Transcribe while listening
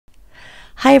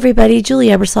Hi everybody, Julie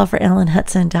Ebersol for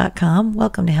EllenHutson.com.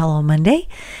 Welcome to Hello Monday.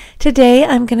 Today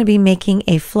I'm going to be making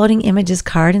a floating images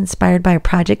card inspired by a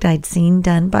project I'd seen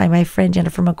done by my friend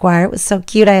Jennifer McGuire. It was so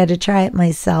cute I had to try it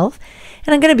myself.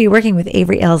 And I'm going to be working with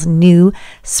Avery L's new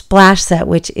splash set,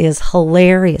 which is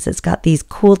hilarious. It's got these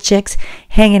cool chicks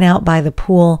hanging out by the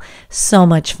pool. So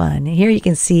much fun. Here you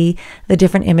can see the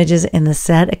different images in the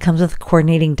set. It comes with a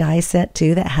coordinating die set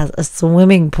too that has a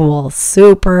swimming pool.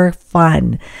 Super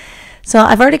fun. So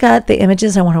I've already got the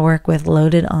images I want to work with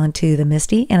loaded onto the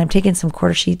Misty, and I'm taking some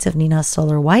quarter sheets of Neenah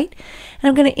Solar White, and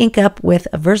I'm going to ink up with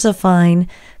a VersaFine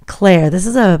Clair. This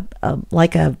is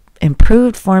like a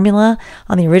improved formula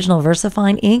on the original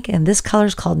VersaFine ink, and this color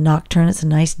is called Nocturne. It's a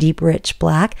nice deep rich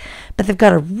black, but they've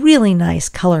got a really nice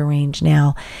color range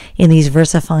now in these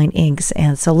VersaFine inks,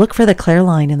 and so look for the Clair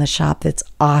line in the shop. That's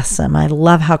awesome. I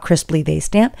love how crisply they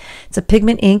stamp. It's a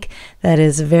pigment ink that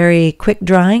is very quick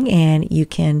drying, and you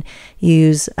can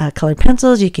use colored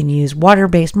pencils, you can use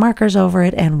water-based markers over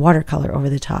it, and watercolor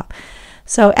over the top.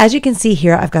 So as you can see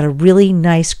here, I've got a really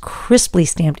nice crisply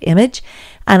stamped image,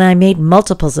 and I made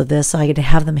multiples of this so I could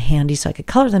have them handy so I could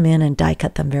color them in and die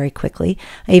cut them very quickly.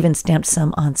 I even stamped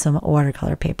some on some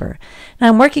watercolor paper. Now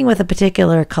I'm working with a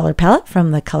particular color palette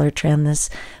from the color trend this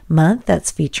month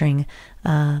that's featuring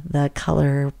the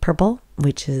color purple,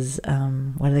 which is,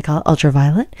 what do they call it?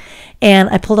 Ultraviolet. And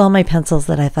I pulled all my pencils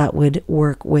that I thought would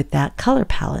work with that color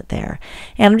palette there.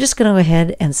 And I'm just going to go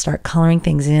ahead and start coloring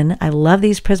things in. I love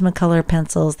these Prismacolor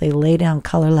pencils. They lay down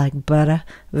color like butter,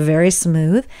 very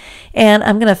smooth. And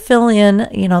I'm going to fill in,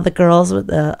 you know, the girls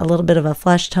with a little bit of a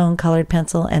flesh tone colored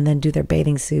pencil and then do their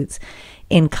bathing suits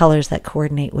in colors that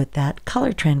coordinate with that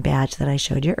color trend badge that I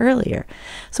showed you earlier.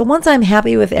 So once I'm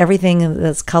happy with everything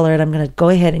that's colored, I'm going to go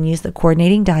ahead and use the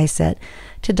coordinating die set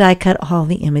to die cut all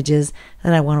the images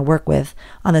that I want to work with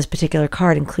on this particular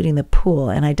card, including the pool.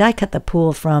 And I die cut the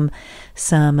pool from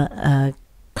some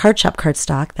card shop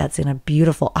cardstock that's in a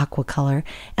beautiful aqua color,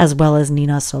 as well as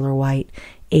Neenah Solar White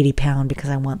 80 pound, because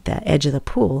I want the edge of the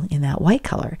pool in that white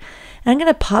color. And I'm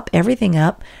going to pop everything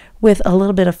up with a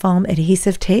little bit of foam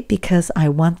adhesive tape because I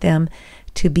want them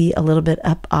to be a little bit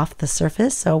up off the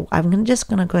surface. So I'm just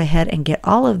going to go ahead and get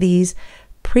all of these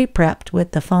pre-prepped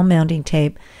with the foam mounting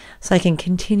tape so I can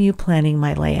continue planning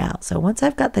my layout. So once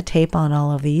I've got the tape on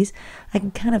all of these, I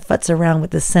can kind of futz around with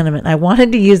the sentiment. I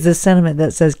wanted to use the sentiment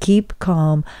that says keep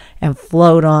calm and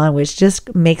float on, which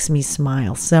just makes me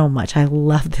smile so much. I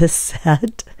love this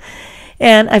set.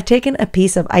 And I've taken a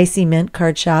piece of Icy Mint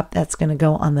card shop that's going to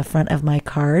go on the front of my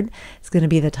card. It's going to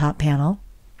be the top panel.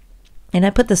 And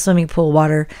I put the swimming pool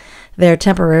water there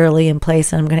temporarily in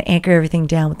place, and I'm going to anchor everything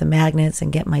down with the magnets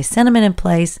and get my sentiment in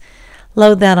place,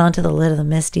 load that onto the lid of the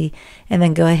Misty, and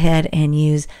then go ahead and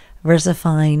use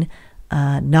VersaFine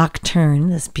Nocturne,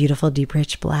 this beautiful deep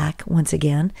rich black, once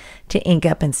again, to ink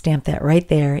up and stamp that right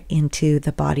there into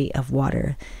the body of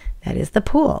water. That is the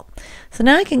pool. So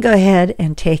now I can go ahead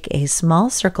and take a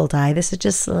small circle die. This is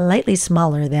just slightly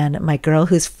smaller than my girl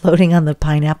who's floating on the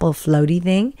pineapple floaty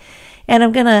thing. And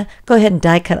I'm going to go ahead and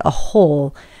die cut a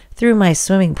hole through my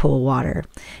swimming pool water.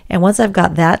 And once I've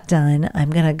got that done,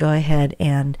 I'm going to go ahead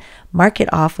and mark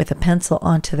it off with a pencil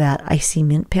onto that Icy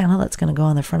Mint panel that's going to go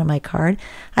on the front of my card.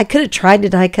 I could have tried to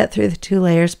die cut through the 2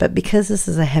 layers, but because this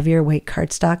is a heavier weight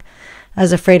cardstock, I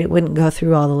was afraid it wouldn't go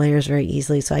through all the layers very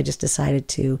easily, so I just decided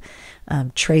to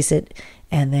trace it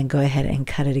and then go ahead and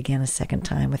cut it again a second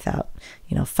time without,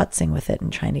 you know, futzing with it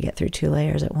and trying to get through 2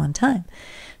 layers at one time.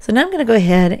 So now I'm going to go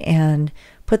ahead and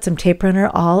put some tape runner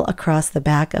all across the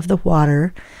back of the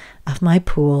water of my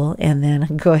pool, and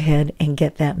then go ahead and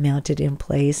get that mounted in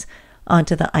place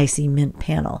onto the Icy Mint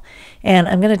panel. And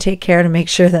I'm going to take care to make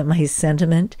sure that my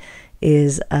sentiment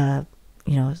is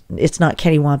you know, it's not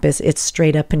cattywampus, it's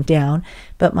straight up and down,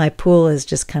 but my pool is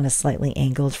just kind of slightly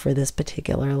angled for this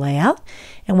particular layout.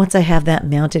 And once I have that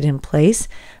mounted in place,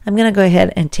 I'm going to go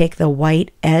ahead and take the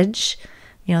white edge,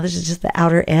 you know, this is just the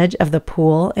outer edge of the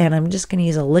pool, and I'm just going to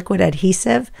use a liquid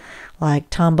adhesive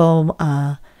like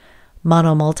Tombow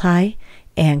Mono Multi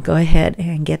and go ahead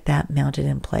and get that mounted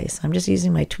in place. I'm just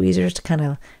using my tweezers to kind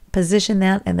of position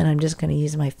that, and then I'm just going to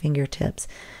use my fingertips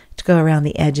to go around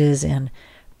the edges and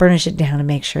burnish it down to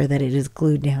make sure that it is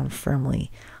glued down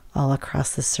firmly all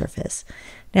across the surface.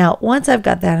 Now, once I've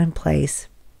got that in place,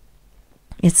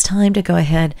 it's time to go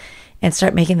ahead and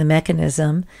start making the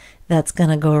mechanism that's going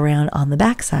to go around on the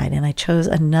back side. And I chose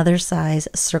another size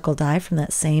circle die from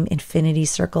that same Infinity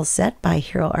Circle set by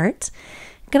Hero Arts.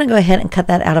 I'm going to go ahead and cut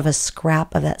that out of a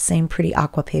scrap of that same pretty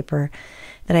aqua paper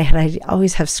that I had. I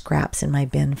always have scraps in my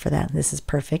bin for that. This is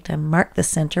perfect. I marked the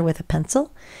center with a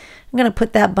pencil. I'm going to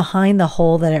put that behind the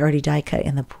hole that I already die cut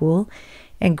in the pool,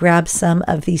 and grab some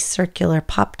of these circular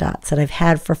pop dots that I've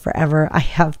had for forever. I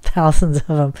have thousands of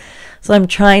them. So I'm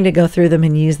trying to go through them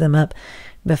and use them up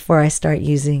before I start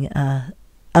using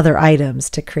other items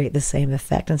to create the same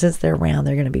effect. And since they're round,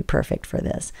 they're going to be perfect for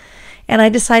this. And I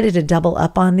decided to double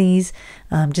up on these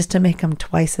just to make them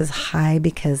twice as high,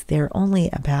 because they're only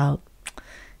about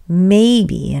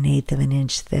maybe 1/8 of an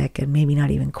inch thick, and maybe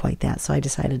not even quite that. So I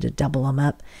decided to double them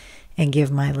up and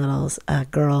give my little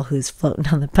girl who's floating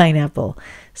on the pineapple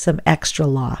some extra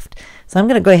loft. So I'm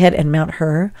going to go ahead and mount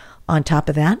her on top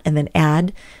of that, and then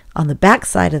add on the back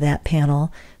side of that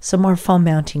panel some more foam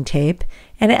mounting tape.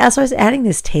 And as I was adding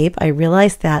this tape, I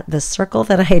realized that the circle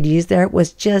that I had used there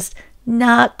was just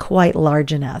not quite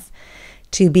large enough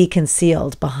to be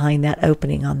concealed behind that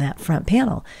opening on that front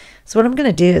panel. So what I'm going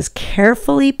to do is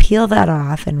carefully peel that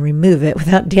off and remove it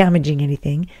without damaging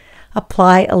anything.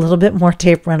 Apply a little bit more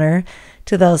tape runner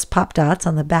to those pop dots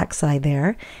on the back side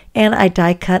there, and I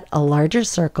die cut a larger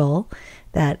circle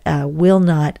that will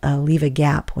not leave a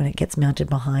gap when it gets mounted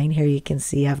behind. Here you can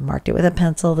see I've marked it with a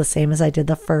pencil, the same as I did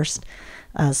the first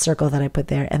circle that I put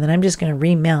there. And then I'm just going to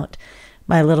remount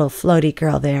my little floaty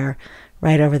girl there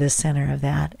right over the center of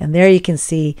that. And there you can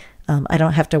see I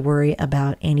don't have to worry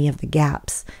about any of the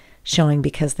gaps showing,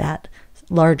 because that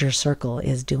larger circle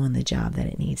is doing the job that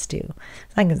it needs to.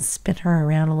 So I can spin her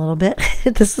around a little bit.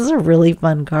 This is a really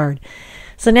fun card.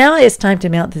 So now it's time to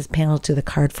mount this panel to the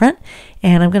card front,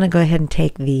 and I'm going to go ahead and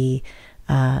take the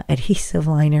adhesive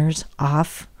liners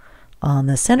off on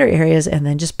the center areas and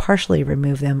then just partially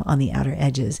remove them on the outer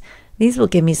edges. These will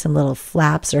give me some little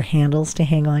flaps or handles to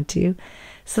hang on to,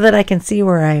 so that I can see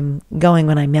where I'm going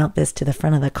when I mount this to the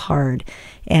front of the card.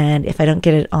 And if I don't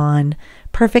get it on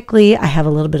perfectly, I have a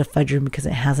little bit of fudge room because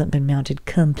it hasn't been mounted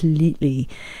completely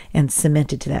and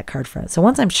cemented to that card front. So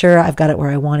once I'm sure I've got it where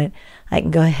I want it, I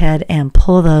can go ahead and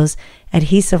pull those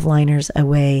adhesive liners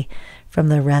away from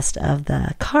the rest of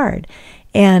the card.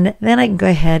 And then I can go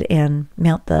ahead and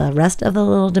mount the rest of the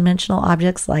little dimensional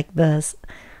objects, like this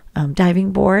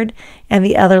diving board and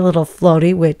the other little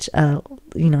floaty, which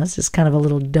it's just kind of a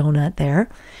little donut there.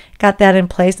 Got that in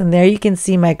place, and there you can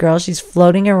see my girl. She's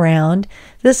floating around.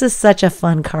 This is such a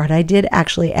fun card. I did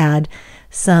actually add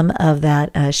some of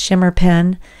that shimmer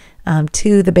pen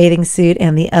to the bathing suit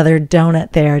and the other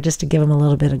donut there, just to give them a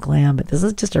little bit of glam. But this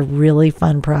is just a really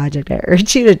fun project. I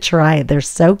urge you to try it. They're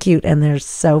so cute and they're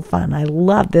so fun. I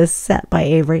love this set by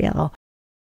Avery L.